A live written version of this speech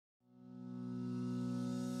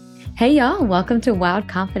Hey y'all, welcome to Wild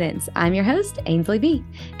Confidence. I'm your host, Ainsley B,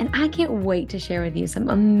 and I can't wait to share with you some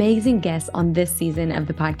amazing guests on this season of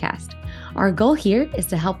the podcast. Our goal here is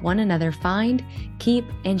to help one another find, keep,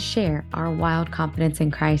 and share our wild confidence in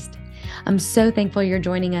Christ. I'm so thankful you're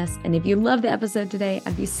joining us, and if you love the episode today,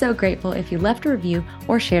 I'd be so grateful if you left a review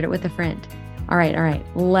or shared it with a friend. All right,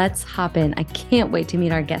 let's hop in. I can't wait to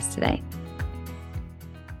meet our guest today.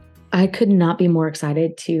 I could not be more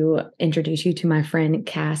excited to introduce you to my friend,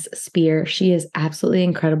 Cass Speer. She is absolutely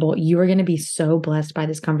incredible. You are going to be so blessed by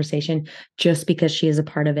this conversation just because she is a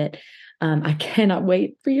part of it. I cannot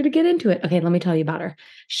wait for you to get into it. Okay, let me tell you about her.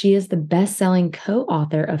 She is the best-selling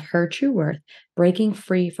co-author of Her True Worth, Breaking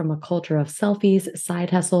Free from a Culture of Selfies,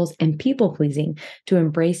 Side Hustles, and People-Pleasing to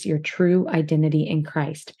Embrace Your True Identity in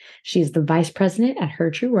Christ. She is the vice president at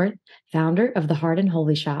Her True Worth, founder of the Heart and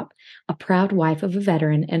Holy Shop, a proud wife of a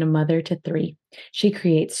veteran, and a mother to three. She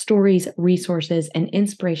creates stories, resources, and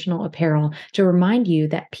inspirational apparel to remind you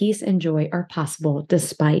that peace and joy are possible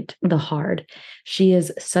despite the hard. She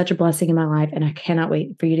is such a blessing in my life, and I cannot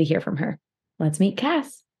wait for you to hear from her. Let's meet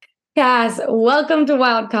Cass. Cass, welcome to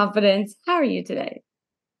Wild Confidence. How are you today?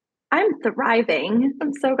 I'm thriving.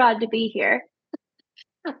 I'm so glad to be here.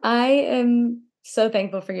 I am so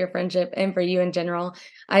thankful for your friendship and for you in general.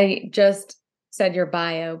 I just said your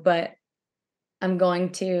bio, but I'm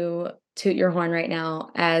going to toot your horn right now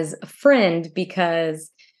as a friend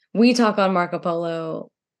because we talk on Marco Polo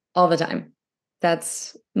all the time.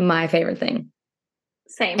 That's my favorite thing.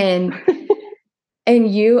 Same.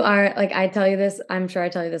 And you are, like, I tell you this, I'm sure I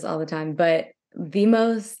tell you this all the time, but the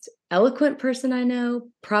most eloquent person I know,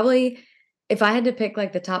 probably if I had to pick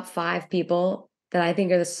like the top 5 people that I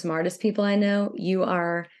think are the smartest people I know, you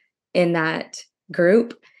are in that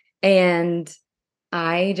group. And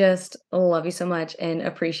I just love you so much and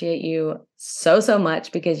appreciate you so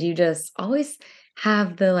much because you just always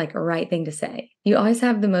have the like right thing to say. You always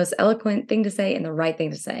have the most eloquent thing to say and the right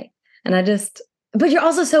thing to say. And but you're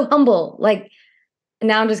also so humble. Like,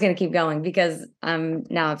 now I'm just going to keep going because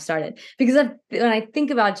now I've started. Because when I think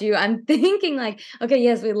about you, I'm thinking like, okay,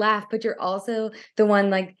 yes, we laugh, but you're also the one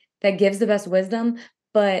like that gives the best wisdom,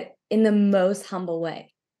 but in the most humble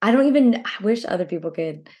way. I wish other people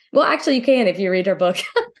could. Well, actually, you can if you read her book.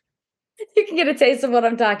 You can get a taste of what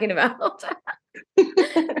I'm talking about.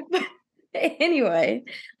 Anyway,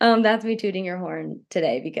 that's me tooting your horn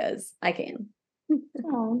today because I can.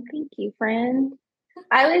 Oh, thank you, friend.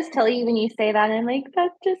 I always tell you when you say that, I'm like,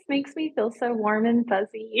 that just makes me feel so warm and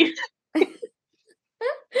fuzzy.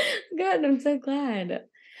 Good. I'm so glad.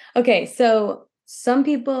 Okay. So some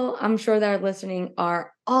people I'm sure that are listening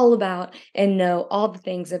are all about and know all the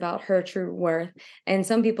things about Her True Worth. And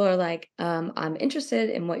some people are like, I'm interested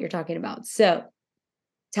in what you're talking about. So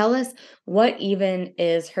tell us, what even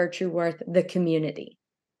is Her True Worth, the community?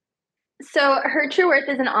 So, Her True Worth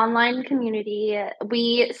is an online community.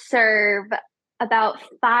 We serve about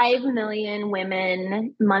 5 million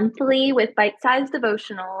women monthly with bite-sized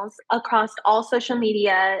devotionals across all social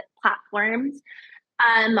media platforms.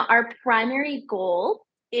 Our primary goal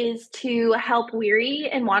is to help weary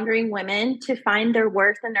and wandering women to find their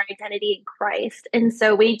worth and their identity in Christ. And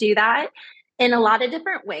so we do that in a lot of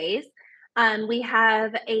different ways. We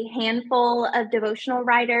have a handful of devotional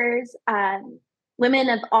writers, women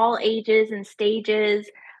of all ages and stages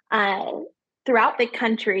uh, throughout the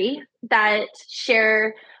country that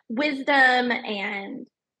share wisdom and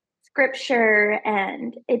scripture.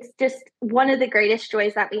 And it's just one of the greatest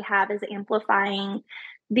joys that we have is amplifying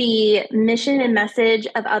the mission and message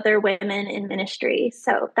of other women in ministry.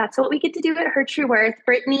 So that's what we get to do at Her True Worth.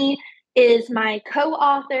 Brittany is my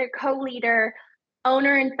co-author, co-leader,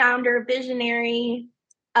 owner and founder, visionary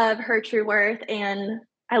of Her True Worth. And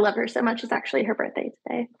I love her so much. It's actually her birthday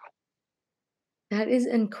today. That is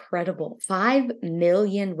incredible. 5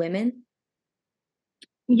 million women.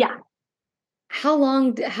 Yeah.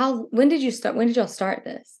 When did you start? When did y'all start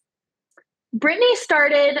this? Brittany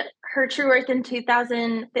started Her True Worth in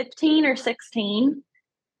 2015 or 16.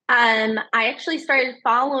 I actually started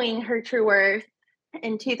following Her True Worth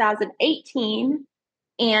in 2018,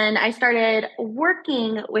 and I started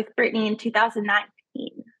working with Brittany in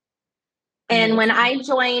 2019. And when I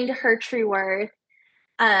joined Her True Worth,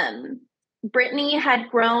 Brittany had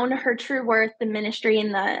grown Her True Worth, the ministry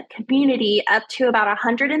in the community, up to about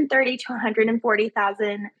 130 to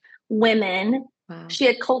 140,000 women. Wow. She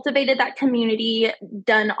had cultivated that community,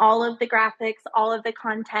 done all of the graphics, all of the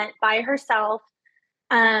content by herself.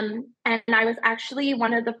 And I was actually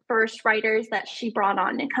one of the first writers that she brought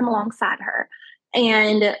on to come alongside her.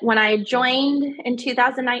 And when I joined in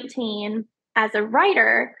 2019 as a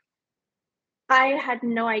writer, I had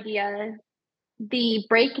no idea the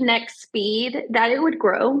breakneck speed that it would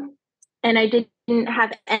grow. And I didn't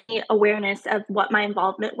have any awareness of what my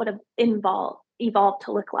involvement would have evolved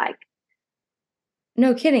to look like.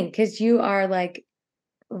 No kidding, because you are like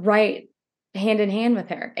right hand in hand with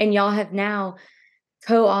her. And y'all have now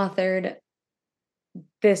co-authored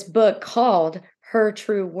this book called Her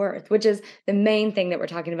True Worth, which is the main thing that we're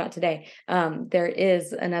talking about today. There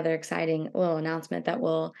is another exciting little announcement that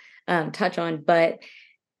we'll touch on, but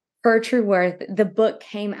Her True Worth, the book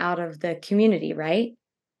came out of the community, right?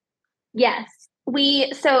 Yes.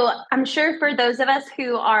 So I'm sure for those of us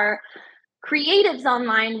who are creatives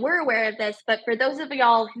online, we're aware of this, but for those of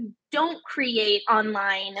y'all who don't create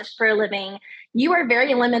online for a living, you are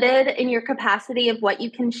very limited in your capacity of what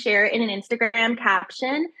you can share in an Instagram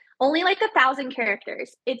caption. Only like 1,000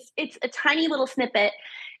 characters. It's a tiny little snippet.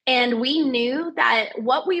 And we knew that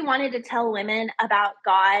what we wanted to tell women about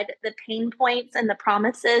God, the pain points and the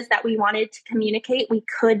promises that we wanted to communicate, we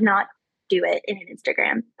could not do it in an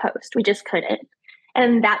Instagram post. We just couldn't.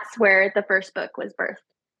 And that's where the first book was birthed,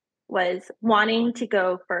 was wanting to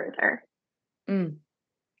go further.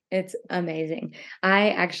 It's amazing.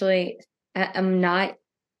 I'm not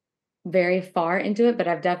very far into it, but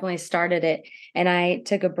I've definitely started it. And I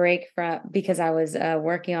took a break because I was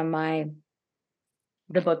working on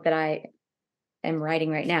the book that I am writing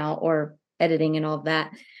right now, or editing and all of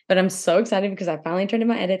that. But I'm so excited because I finally turned in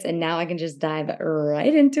my edits and now I can just dive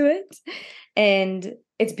right into it. And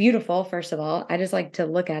it's beautiful, first of all. I just like to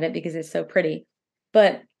look at it because it's so pretty.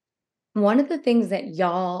 But one of the things that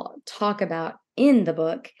y'all talk about in the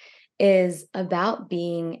book is about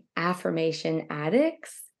being affirmation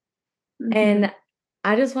addicts. Mm-hmm. And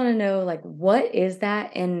I just want to know, like, what is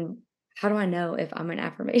that? And how do I know if I'm an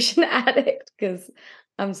affirmation addict? Because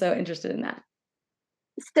I'm so interested in that.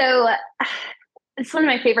 So it's one of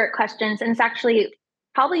my favorite questions. And it's actually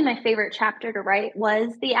probably my favorite chapter to write was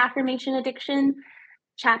the affirmation addiction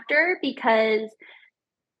chapter, because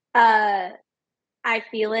I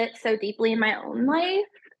feel it so deeply in my own life.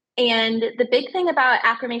 And the big thing about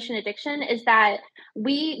affirmation addiction is that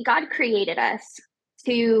God created us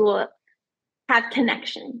to have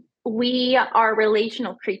connection. We are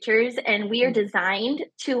relational creatures and we are designed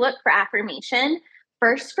to look for affirmation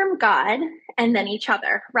first from God and then each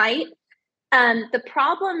other, right? The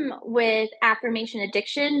problem with affirmation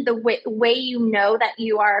addiction, the way you know that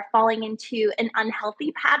you are falling into an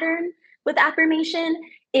unhealthy pattern with affirmation,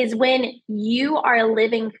 is when you are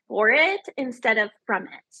living for it instead of from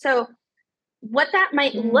it. So, what that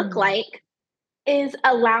might look like is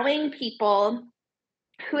allowing people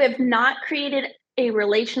who have not created a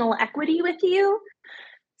relational equity with you.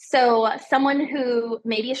 So, someone who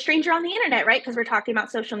may be a stranger on the internet, right? Because we're talking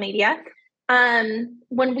about social media.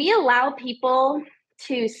 When we allow people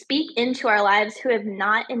to speak into our lives who have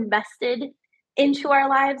not invested into our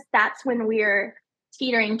lives, that's when we're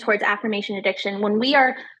teetering towards affirmation addiction. When we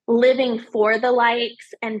are living for the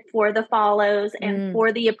likes and for the follows and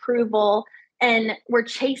for the approval, and we're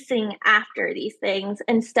chasing after these things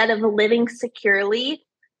instead of living securely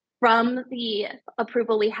from the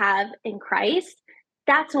approval we have in Christ,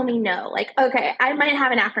 that's when we know, like, okay, I might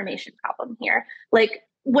have an affirmation problem here. Like,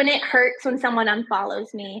 when it hurts when someone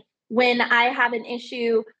unfollows me, when I have an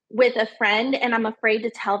issue with a friend and I'm afraid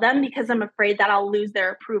to tell them because I'm afraid that I'll lose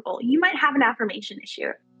their approval, you might have an affirmation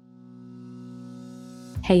issue.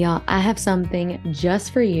 Hey, y'all, I have something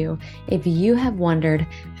just for you. If you have wondered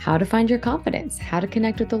how to find your confidence, how to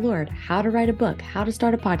connect with the Lord, how to write a book, how to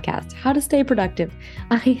start a podcast, how to stay productive,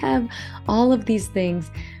 I have all of these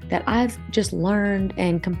things that I've just learned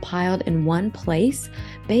and compiled in one place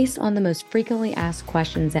based on the most frequently asked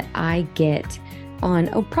questions that I get on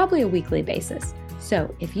probably a weekly basis.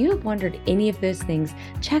 So if you have wondered any of those things,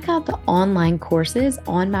 check out the online courses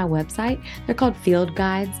on my website. They're called Field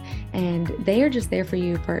Guides, and they are just there for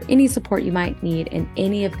you for any support you might need in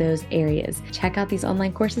any of those areas. Check out these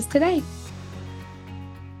online courses today.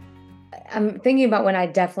 I'm thinking about when I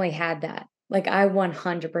definitely had that. Like, I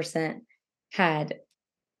 100% had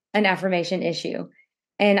an affirmation issue.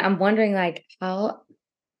 And I'm wondering, like, how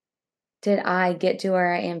did I get to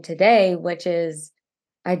where I am today, which is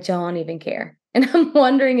I don't even care. And I'm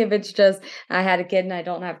wondering if it's just I had a kid and I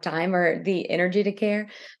don't have time or the energy to care.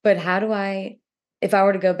 But if I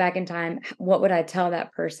were to go back in time, what would I tell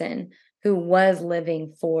that person who was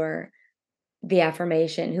living for the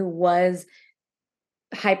affirmation, who was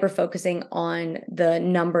hyper focusing on the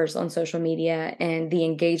numbers on social media and the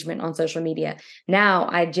engagement on social media? Now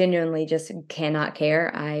I genuinely just cannot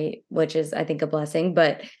care. Which is, I think, a blessing.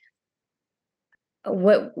 But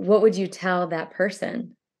what would you tell that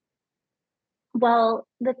person? Well,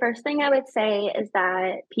 the first thing I would say is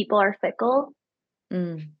that people are fickle.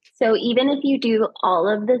 Mm. So even if you do all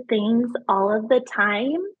of the things all of the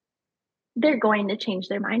time, they're going to change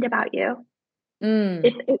their mind about you. Mm.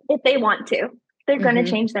 If they want to, they're going to Mm-hmm.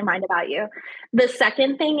 change their mind about you. The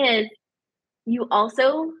second thing is you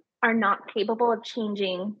also are not capable of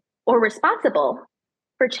changing or responsible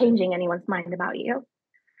for changing anyone's mind about you.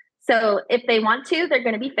 So if they want to, they're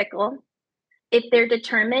going to be fickle. If they're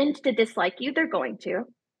determined to dislike you, they're going to.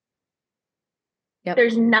 Yep.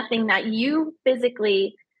 There's nothing that you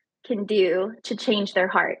physically can do to change their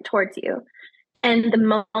heart towards you. And the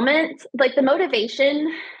moment, like the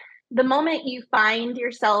motivation, the moment you find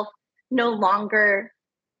yourself no longer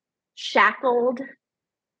shackled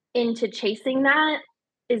into chasing that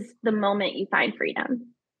is the moment you find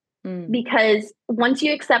freedom. Mm. Because once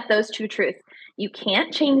you accept those two truths, you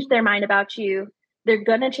can't change their mind about you. They're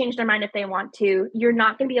going to change their mind if they want to. You're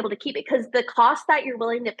not going to be able to keep it because the cost that you're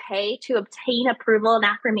willing to pay to obtain approval and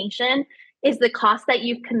affirmation is the cost that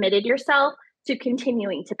you've committed yourself to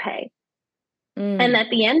continuing to pay. And at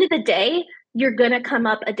the end of the day, you're going to come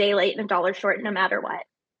up a day late and a dollar short no matter what,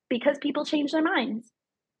 because people change their minds.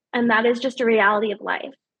 And that is just a reality of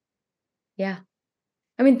life. Yeah.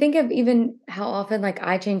 I mean, think of even how often like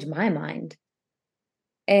I change my mind.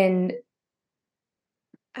 And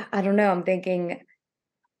I don't know, I'm thinking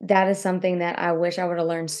that is something that I wish I would have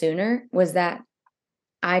learned sooner was that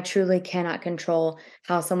I truly cannot control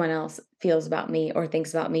how someone else feels about me or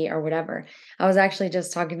thinks about me or whatever. I was actually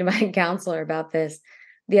just talking to my counselor about this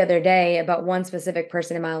the other day about one specific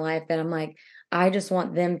person in my life that I'm like, I just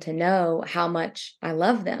want them to know how much I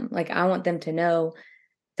love them. Like, I want them to know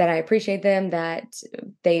that I appreciate them, that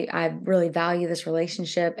I really value this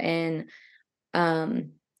relationship. And,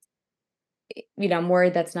 um, I'm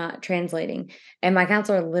worried that's not translating. And my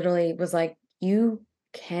counselor literally was like, you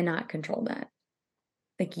cannot control that.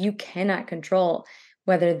 Like, you cannot control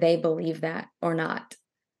whether they believe that or not.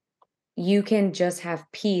 You can just have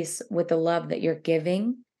peace with the love that you're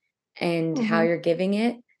giving and how Mm-hmm. you're giving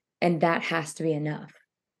it, and that has to be enough.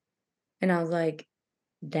 And I was like,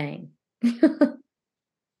 dang.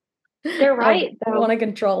 They're I right, want though. to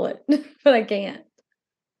control it, but I can't.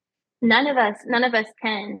 None of us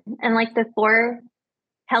can. And like the four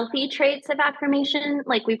healthy traits of affirmation,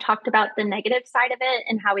 like we've talked about the negative side of it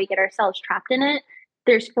and how we get ourselves trapped in it.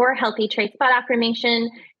 There's four healthy traits about affirmation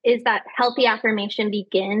is that healthy affirmation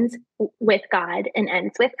begins with God and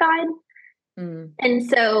ends with God. Mm, And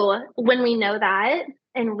so when we know that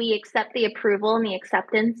and we accept the approval and the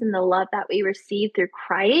acceptance and the love that we receive through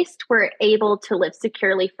Christ, we're able to live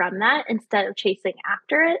securely from that instead of chasing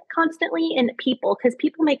after it constantly in people, because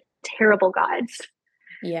people make terrible gods.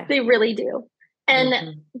 yeah. They really do. And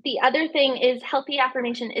Mhm. the other thing is healthy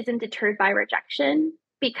affirmation isn't deterred by rejection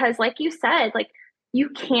because like you said, like you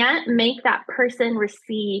can't make that person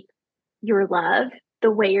receive your love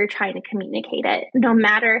the way you're trying to communicate it, no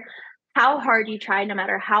matter how hard you try, no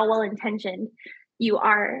matter how well intentioned you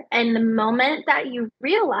are. And the moment that you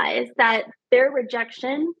realize that their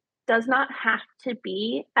rejection does not have to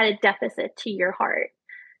be at a deficit to your heart,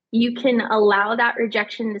 you can allow that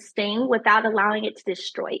rejection to sting without allowing it to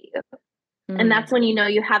destroy you. And Mm, that's when you know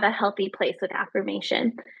you have a healthy place with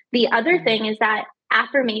affirmation. The other mm, thing is that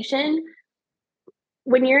affirmation,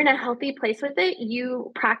 when you're in a healthy place with it,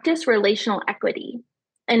 you practice relational equity.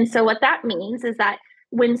 And so, what that means is that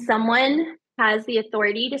when someone has the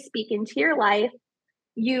authority to speak into your life,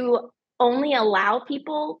 you only allow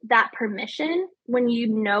people that permission when you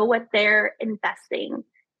know what they're investing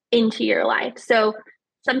into your life. So,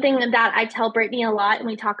 something that I tell Brittany a lot, and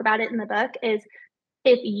we talk about it in the book, is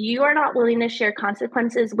if you are not willing to share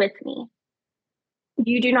consequences with me,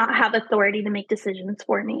 you do not have authority to make decisions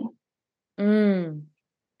for me. mm.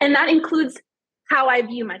 And that includes how I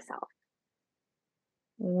view myself.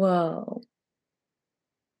 Whoa.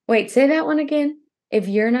 Wait, say that one again. If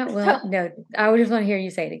you're not So willing, no, I would just want to hear you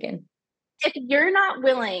say it again. if you're not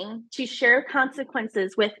willing to share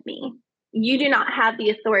consequences with me, you do not have the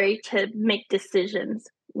authority to make decisions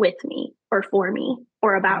with me or for me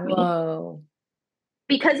or about me Whoa.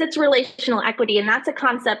 because it's relational equity. And that's a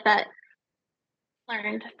concept that I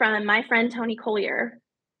learned from my friend Tony Collier.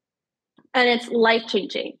 And it's life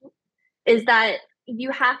changing is that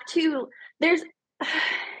you have to, there's,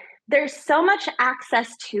 there's so much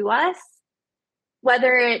access to us,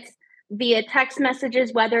 whether it's via text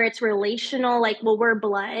messages, whether it's relational, like, well, we're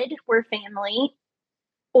blood, we're family,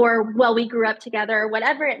 or, well, we grew up together, or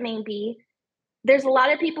whatever it may be. There's a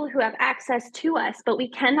lot of people who have access to us, but we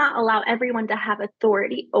cannot allow everyone to have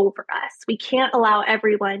authority over us. We can't allow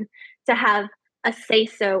everyone to have a say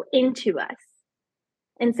so into us.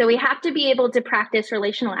 And so we have to be able to practice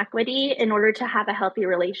relational equity in order to have a healthy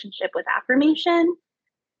relationship with affirmation.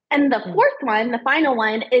 And the fourth one, the final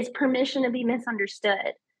one, is permission to be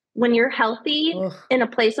misunderstood. When you're healthy in a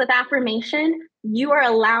place with affirmation, you are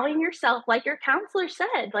allowing yourself, like your counselor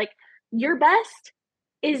said, like your best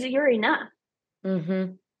is you're enough.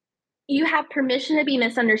 Mm-hmm. You have permission to be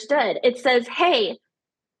misunderstood. It says, hey,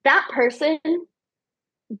 that person,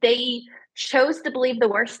 they chose to believe the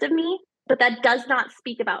worst of me, but that does not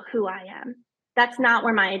speak about who I am. That's not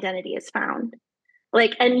where my identity is found.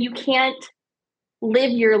 Like, and you can't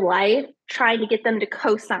live your life trying to get them to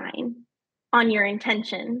co-sign on your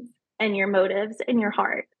intentions and your motives and your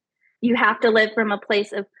heart. You have to live from a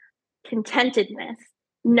place of contentedness,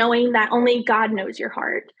 knowing that only God knows your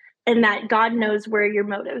heart and that God knows where your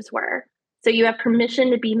motives were. So you have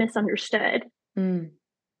permission to be misunderstood,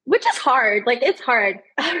 which is hard. Like, it's hard.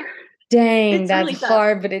 Dang, it's that's really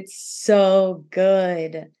hard, but it's so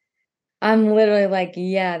good. I'm literally like,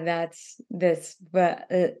 yeah, that's this,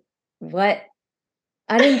 but what?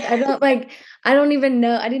 I don't even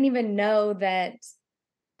know. I didn't even know that.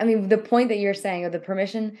 I mean, the point that you're saying, or the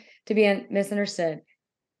permission to be misunderstood,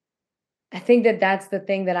 I think that that's the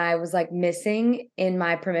thing that I was like missing in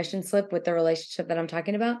my permission slip with the relationship that I'm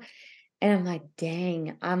talking about. And I'm like,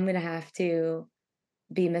 dang, I'm going to have to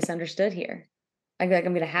be misunderstood here. I feel like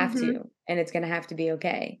I'm going to have to, and it's going to have to be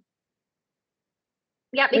okay.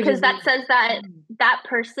 Yeah, because that says that that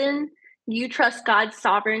person, you trust God's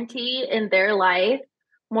sovereignty in their life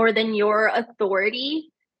more than your authority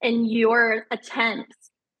and your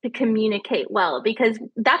attempts to communicate well. Because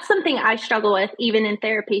that's something I struggle with even in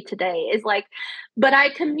therapy today, is like, but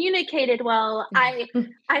I communicated well. I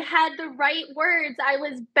had the right words. I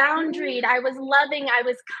was boundaried. I was loving. I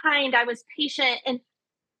was kind. I was patient. And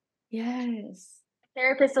yes,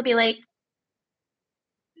 therapists will be like,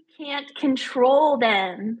 can't control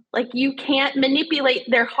them. Like, you can't manipulate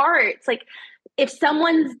their hearts. Like, if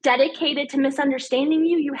someone's dedicated to misunderstanding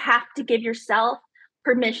you, you have to give yourself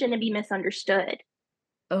permission to be misunderstood.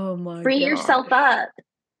 oh my Free God, yourself up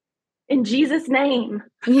in Jesus' name.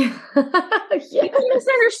 Yeah. People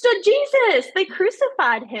misunderstood Jesus. They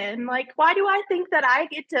crucified him. Like, why do I think that I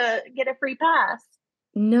get to get a free pass?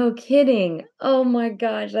 No kidding. Oh my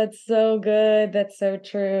gosh, that's so good. That's so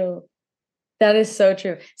true. That is so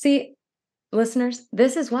true. See, listeners,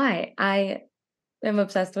 this is why I am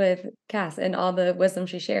obsessed with Cass and all the wisdom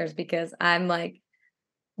she shares, because I'm like,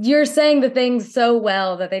 you're saying the things so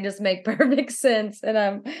well that they just make perfect sense.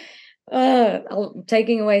 And I'm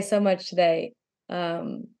taking away so much today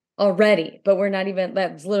already, but we're not even,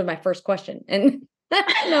 that's literally my first question. And,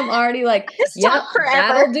 and I'm already like, yep,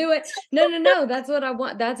 that'll do it. No, that's what I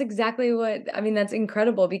want. That's exactly what, I mean, that's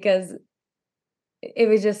incredible, because it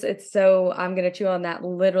was just, it's so, I'm going to chew on that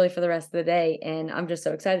literally for the rest of the day. And I'm just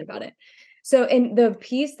so excited about it. So, in the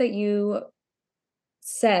piece that you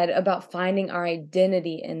said about finding our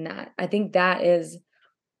identity in that, I think that is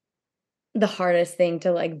the hardest thing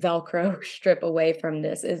to like Velcro strip away from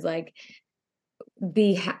this, is like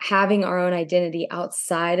having our own identity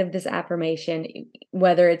outside of this affirmation,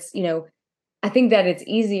 whether it's, I think that it's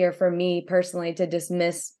easier for me personally to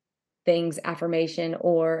dismiss things, affirmation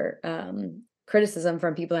or criticism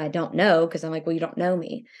from people I don't know, because I'm like, well, you don't know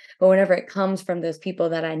me. But whenever it comes from those people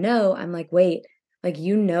that I know, I'm like, wait, like,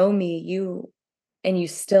 you know me, and you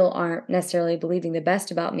still aren't necessarily believing the best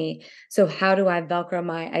about me. So how do I Velcro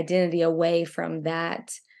my identity away from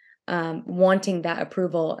that, wanting that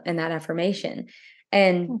approval and that affirmation?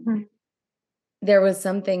 And there was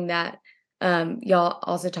something that y'all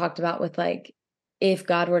also talked about with, like, if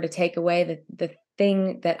God were to take away the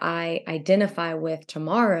thing that I identify with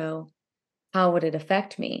tomorrow, how would it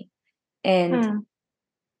affect me? And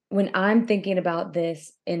when I'm thinking about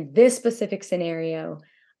this in this specific scenario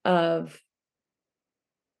of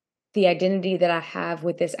the identity that I have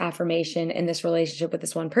with this affirmation and this relationship with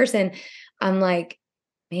this one person, I'm like,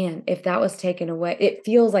 man, if that was taken away, it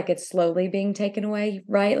feels like it's slowly being taken away,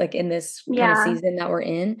 right? Like in this kind of season that we're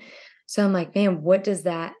in. So I'm like, man,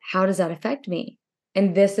 how does that affect me?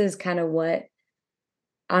 And this is kind of what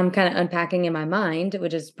I'm kind of unpacking in my mind,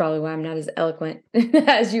 which is probably why I'm not as eloquent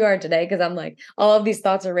as you are today, because I'm like, all of these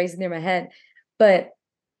thoughts are racing through my head. But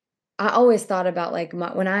I always thought about, like,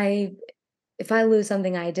 if I lose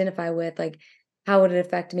something I identify with, like, how would it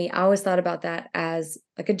affect me? I always thought about that as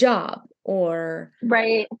like a job or,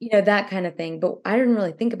 that kind of thing. But I didn't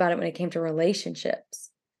really think about it when it came to relationships.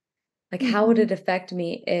 Like, how would it affect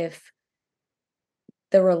me if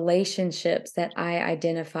the relationships that I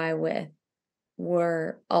identify with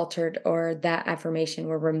were altered or that affirmation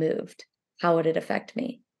were removed? How would it affect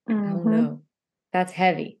me? I don't know. That's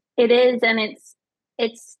heavy. It is, and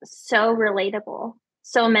it's so relatable.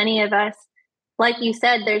 So many of us, like you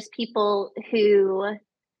said, there's people who,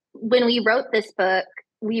 when we wrote this book,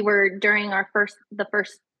 we were during the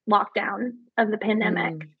first lockdown of the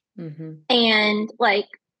pandemic. Mm-hmm. And like,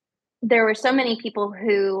 there were so many people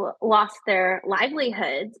who lost their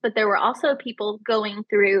livelihoods, but there were also people going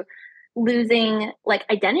through losing like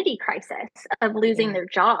identity crisis of losing their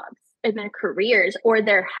jobs and their careers or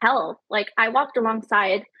their health. Like I walked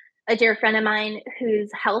alongside a dear friend of mine whose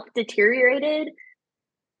health deteriorated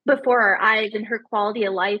before our eyes, and her quality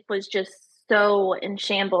of life was just so in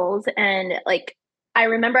shambles. And like, I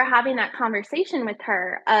remember having that conversation with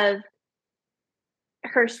her of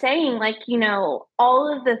her saying, like, you know,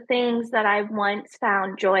 all of the things that I once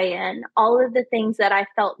found joy in, all of the things that I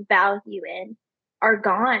felt value in are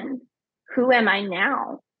gone. Who am I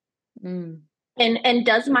now? Mm. And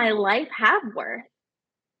does my life have worth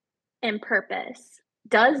and purpose?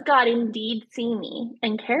 Does God indeed see me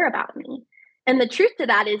and care about me? And the truth to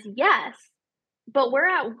that is yes, but we're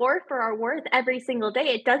at war for our worth every single day.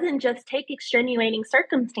 It doesn't just take extenuating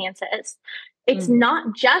circumstances. It's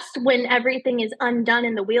not just when everything is undone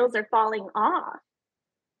and the wheels are falling off.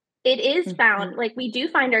 It is found, like we do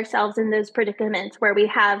find ourselves in those predicaments where we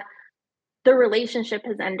have the relationship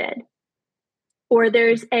has ended, or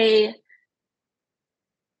there's a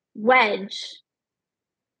wedge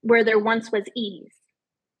where there once was ease,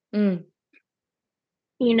 you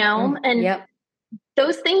know? And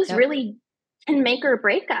those things really can make or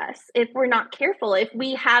break us if we're not careful, if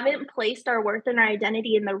we haven't placed our worth and our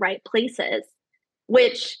identity in the right places,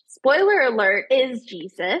 which, spoiler alert, is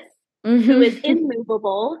Jesus, who is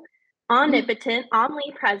immovable, omnipotent,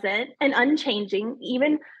 omnipresent, and unchanging.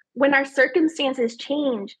 Even when our circumstances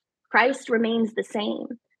change, Christ remains the same.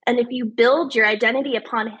 And if you build your identity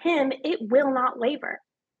upon him, it will not waver,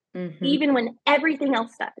 even when everything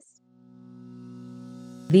else does.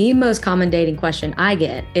 The most common dating question I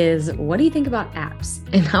get is, what do you think about apps?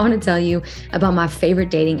 And I want to tell you about my favorite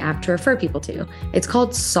dating app to refer people to. It's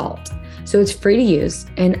called Salt. So it's free to use.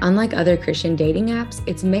 And unlike other Christian dating apps,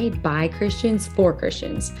 it's made by Christians for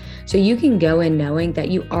Christians. So you can go in knowing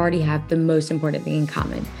that you already have the most important thing in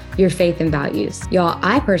common, your faith and values. Y'all,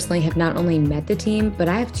 I personally have not only met the team, but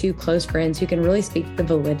I have 2 close friends who can really speak to the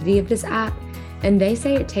validity of this app. And they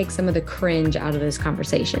say it takes some of the cringe out of those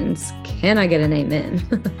conversations. Can I get an amen?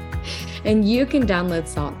 And you can download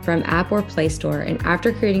Salt from App or Play Store. And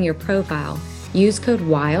after creating your profile, use code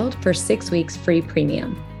WILD for 6 weeks free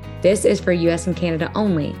premium. This is for US and Canada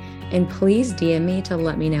only. And please DM me to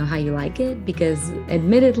let me know how you like it, because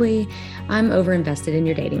admittedly, I'm overinvested in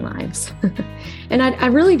your dating lives. And I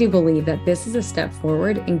really do believe that this is a step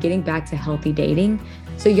forward in getting back to healthy dating.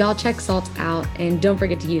 So y'all check Salt out and don't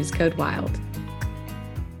forget to use code WILD.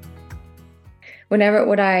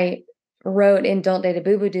 What I wrote in Don't Date a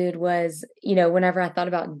Boo Boo Dude was, you know, whenever I thought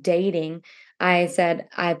about dating, I said,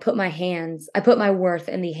 I put my worth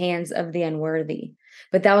in the hands of the unworthy.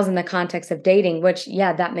 But that was in the context of dating, which,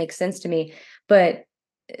 yeah, that makes sense to me. But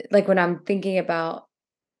like when I'm thinking about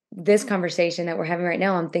this conversation that we're having right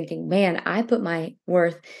now, I'm thinking, man, I put my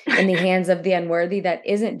worth in the hands of the unworthy. That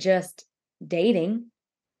isn't just dating.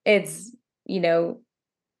 It's, you know,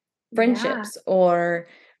 friendships or,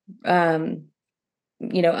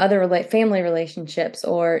 you know, other family relationships,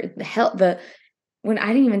 or when I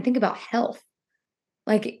didn't even think about health.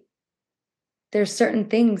 Like there's certain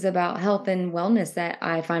things about health and wellness that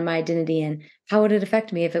I find my identity in. How would it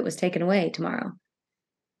affect me if it was taken away tomorrow?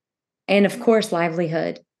 And of course,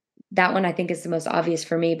 livelihood. That one I think is the most obvious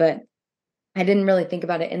for me, but I didn't really think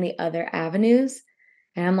about it in the other avenues.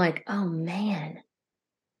 And I'm like, oh man,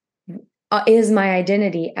 is my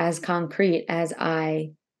identity as concrete as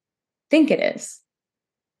I think it is?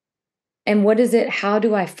 And what is it? How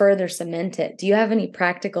do I further cement it? Do you have any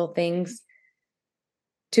practical things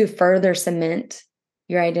to further cement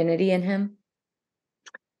your identity in him?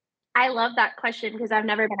 I love that question because I've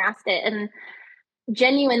never been asked it. And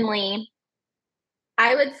genuinely,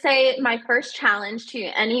 I would say my first challenge to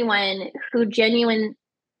anyone who genuinely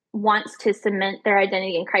wants to cement their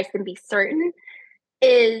identity in Christ and be certain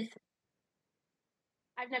is,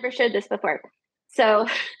 I've never shared this before. So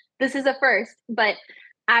this is a first, but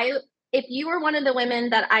if you were one of the women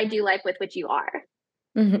that I do life with, which you are,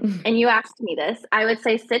 and you asked me this, I would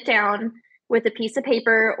say sit down with a piece of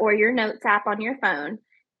paper or your notes app on your phone,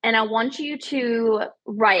 and I want you to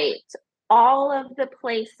write all of the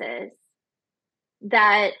places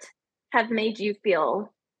that have made you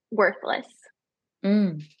feel worthless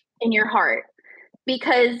in your heart.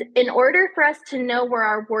 Because in order for us to know where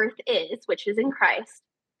our worth is, which is in Christ,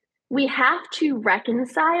 we have to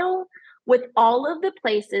reconcile with all of the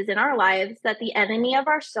places in our lives that the enemy of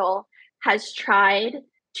our soul has tried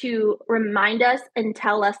to remind us and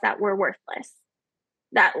tell us that we're worthless.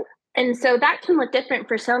 And so that can look different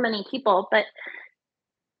for so many people, but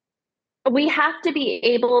we have to be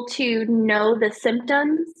able to know the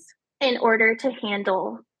symptoms in order to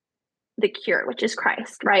handle the cure, which is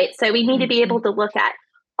Christ, right? So we need to be able to look at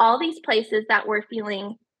all these places that we're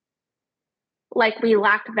feeling like we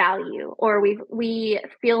lack value, or we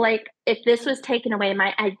feel like if this was taken away,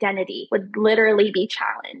 my identity would literally be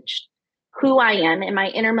challenged. Who I am and my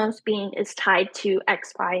innermost being is tied to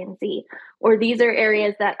X, Y, and Z. Or these are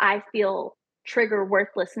areas that I feel trigger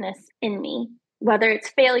worthlessness in me, whether it's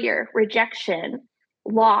failure, rejection,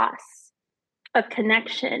 loss of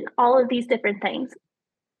connection, all of these different things.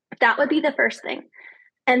 That would be the first thing.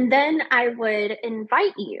 And then I would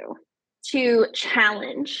invite you to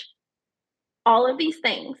challenge all of these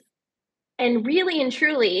things and really and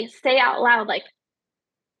truly say out loud, like,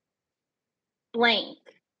 blank,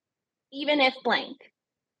 even if blank,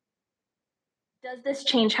 does this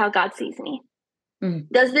change how God sees me?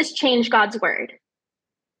 Does this change God's word?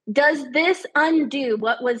 Does this undo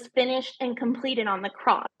what was finished and completed on the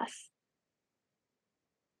cross?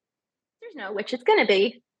 There's no which it's going to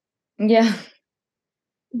be. Yeah.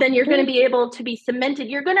 Then you're going to be able to be cemented.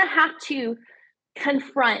 You're going to have to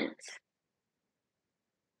confront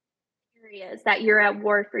areas that you're at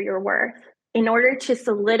war for your worth in order to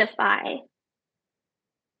solidify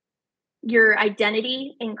your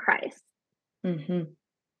identity in Christ. That's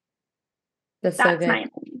so good. My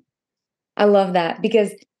opinion. I love that,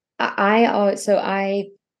 because I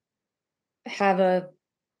have a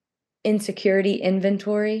insecurity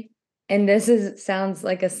inventory, and sounds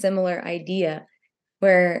like a similar idea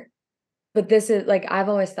but this is like, I've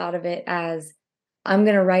always thought of it as, I'm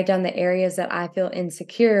going to write down the areas that I feel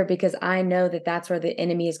insecure, because I know that that's where the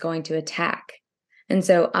enemy is going to attack. And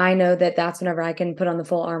so I know that that's whenever I can put on the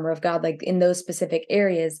full armor of God, like in those specific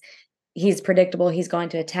areas, he's predictable, he's going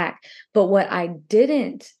to attack. But what I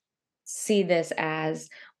didn't see this as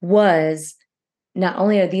was, not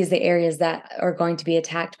only are these the areas that are going to be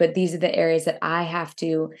attacked, but these are the areas that I have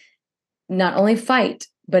to not only fight,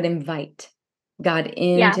 but invite God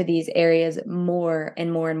into these areas more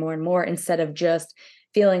and more and more and more, instead of just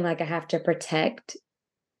feeling like I have to protect,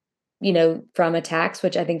 from attacks,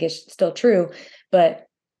 which I think is still true. But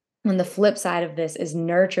on the flip side of this is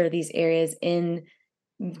nurture these areas in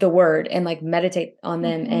the word and like meditate on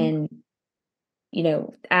them and,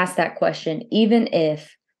 ask that question, even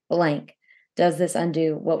if blank, does this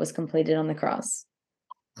undo what was completed on the cross?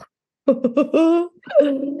 That's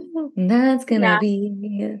going to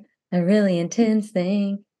be a really intense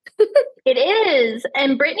thing. It is.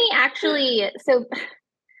 And Brittany actually, so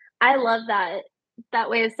I love that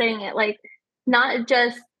way of saying it, like not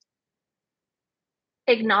just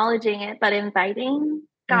acknowledging it, but inviting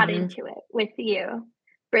God into it with you.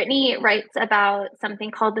 Brittany writes about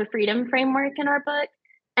something called the Freedom Framework in our book.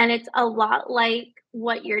 And it's a lot like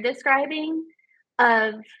what you're describing,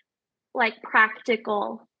 of like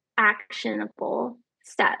practical, actionable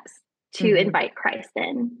steps to invite Christ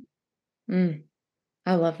in.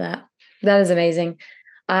 I love that. That is amazing.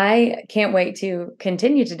 I can't wait to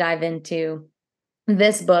continue to dive into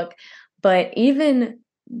this book, but even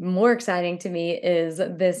more exciting to me is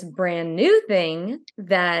this brand new thing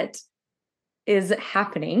that is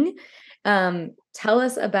happening. Tell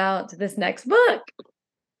us about this next book.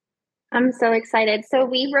 I'm so excited. So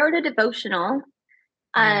we wrote a devotional.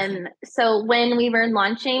 So when we were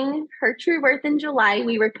launching Her True Worth in July,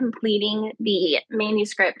 we were completing the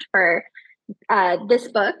manuscript for this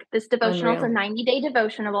book. This devotional is a 90-day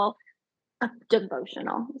devotional.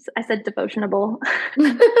 Devotional. I said devotionable.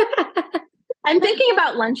 I'm thinking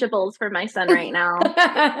about Lunchables for my son right now.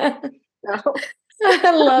 So,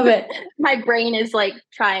 I love it. My brain is like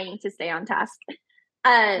trying to stay on task.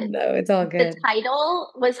 No, it's all good. The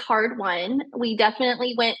title was hard won. We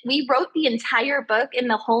wrote the entire book and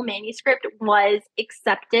the whole manuscript was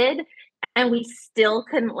accepted, and we still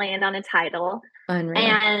couldn't land on a title. Unreal.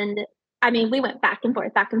 And I mean, we went back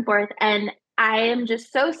and forth. And I am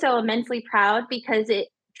just so immensely proud, because it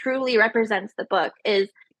truly represents the book.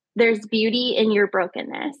 There's beauty in your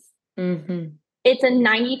brokenness. It's a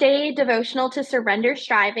 90-day devotional to surrender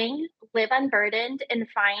striving, live unburdened, and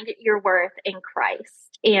find your worth in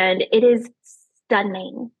Christ. And it is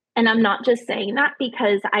stunning. And I'm not just saying that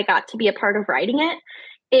because I got to be a part of writing it.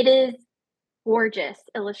 It is gorgeous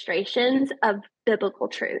illustrations of biblical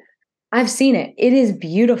truth. I've seen it. It is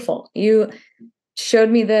beautiful. You showed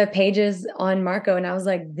me the pages on Marco, and I was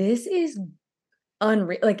like, this is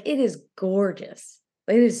unreal. Like, it is gorgeous.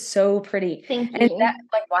 It is so pretty. Thank And that, you.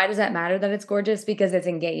 like, why does that matter that it's gorgeous? Because it's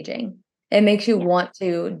engaging. It makes you Yeah. want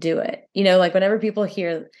to do it. Like whenever people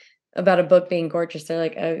hear about a book being gorgeous, they're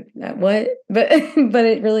like, "Oh, what?" But but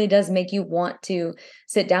it really does make you want to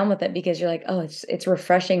sit down with it because you're like, "Oh, it's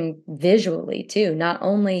refreshing visually too, not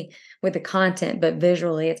only with the content, but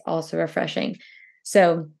visually it's also refreshing."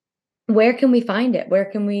 So, where can we find it? Where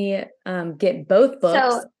can we get both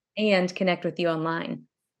books So and connect with you online?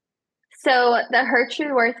 So the Her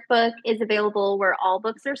True Worth book is available where all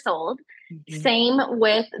books are sold. Mhm. Same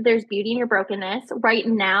with There's Beauty in Your Brokenness. Right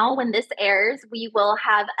now, when this airs, we will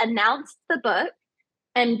have announced the book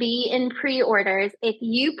and be in pre-orders.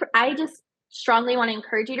 I just strongly want to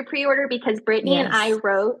encourage you to pre-order because Brittany and I Yes.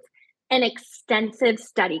 wrote an extensive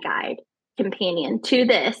study guide companion to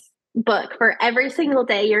this book for every single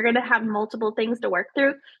day. You're going to have multiple things to work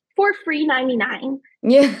through for free 99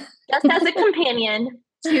 Yeah. just as a companion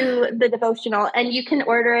to the devotional. And you can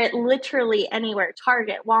order it literally anywhere: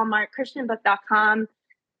 Target, Walmart, christianbook.com.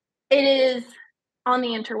 It is on the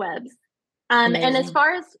interwebs. And as Amazing.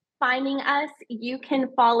 far as finding us, you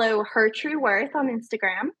can follow Her True Worth on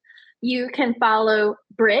Instagram. You can follow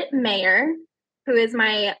Britt Mayer, who is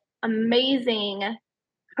my amazing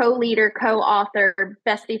co-leader, co-author,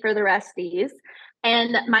 bestie for the resties,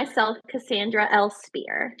 and myself, Cassandra L.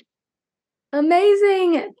 Speer.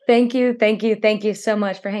 Amazing. Thank you. Thank you. Thank you so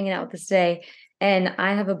much for hanging out with us today. And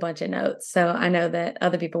I have a bunch of notes, so I know that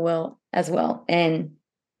other people will as well. And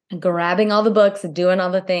grabbing all the books and doing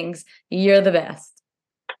all the things, you're the best.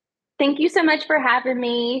 Thank you so much for having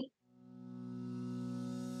me.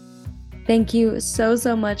 Thank you so,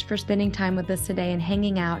 so much for spending time with us today and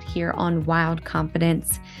hanging out here on Wild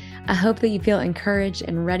Confidence. I hope that you feel encouraged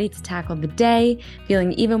and ready to tackle the day,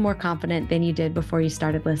 feeling even more confident than you did before you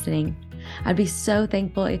started listening. I'd be so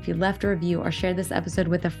thankful if you left a review or shared this episode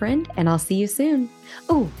with a friend, and I'll see you soon.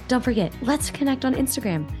 Oh, don't forget, let's connect on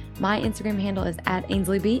Instagram. My Instagram handle is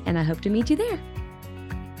 @AinsleyB, and I hope to meet you there.